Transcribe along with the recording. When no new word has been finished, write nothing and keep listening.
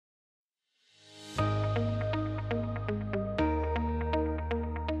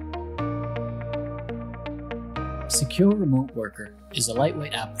Secure Remote Worker is a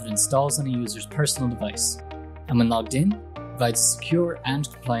lightweight app that installs on a user's personal device, and when logged in, provides a secure and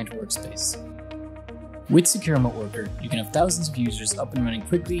compliant workspace. With Secure Remote Worker, you can have thousands of users up and running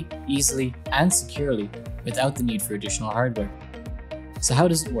quickly, easily, and securely without the need for additional hardware. So how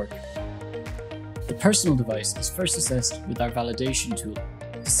does it work? The personal device is first assessed with our validation tool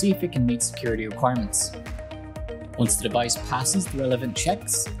to see if it can meet security requirements. Once the device passes the relevant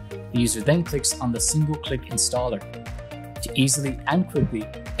checks, the user then clicks on the single-click installer to easily and quickly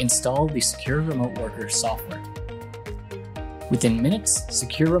install the Secure Remote Worker software. Within minutes,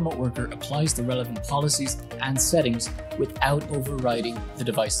 Secure Remote Worker applies the relevant policies and settings without overriding the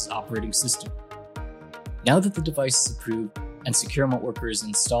device's operating system. Now that the device is approved and Secure Remote Worker is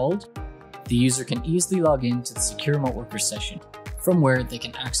installed, the user can easily log in to the Secure Remote Worker session, from where they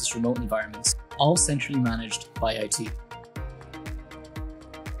can access remote environments, all centrally managed by IT.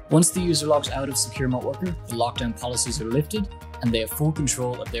 Once the user logs out of Secure Remote Worker, the lockdown policies are lifted and they have full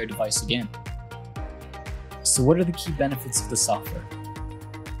control of their device again. So what are the key benefits of the software?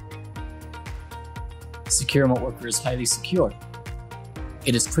 Secure Remote Worker is highly secure.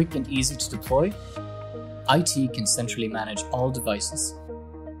 It is quick and easy to deploy. IT can centrally manage all devices.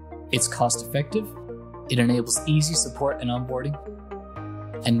 It's cost effective. It enables easy support and onboarding.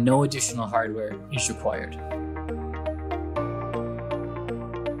 And no additional hardware is required.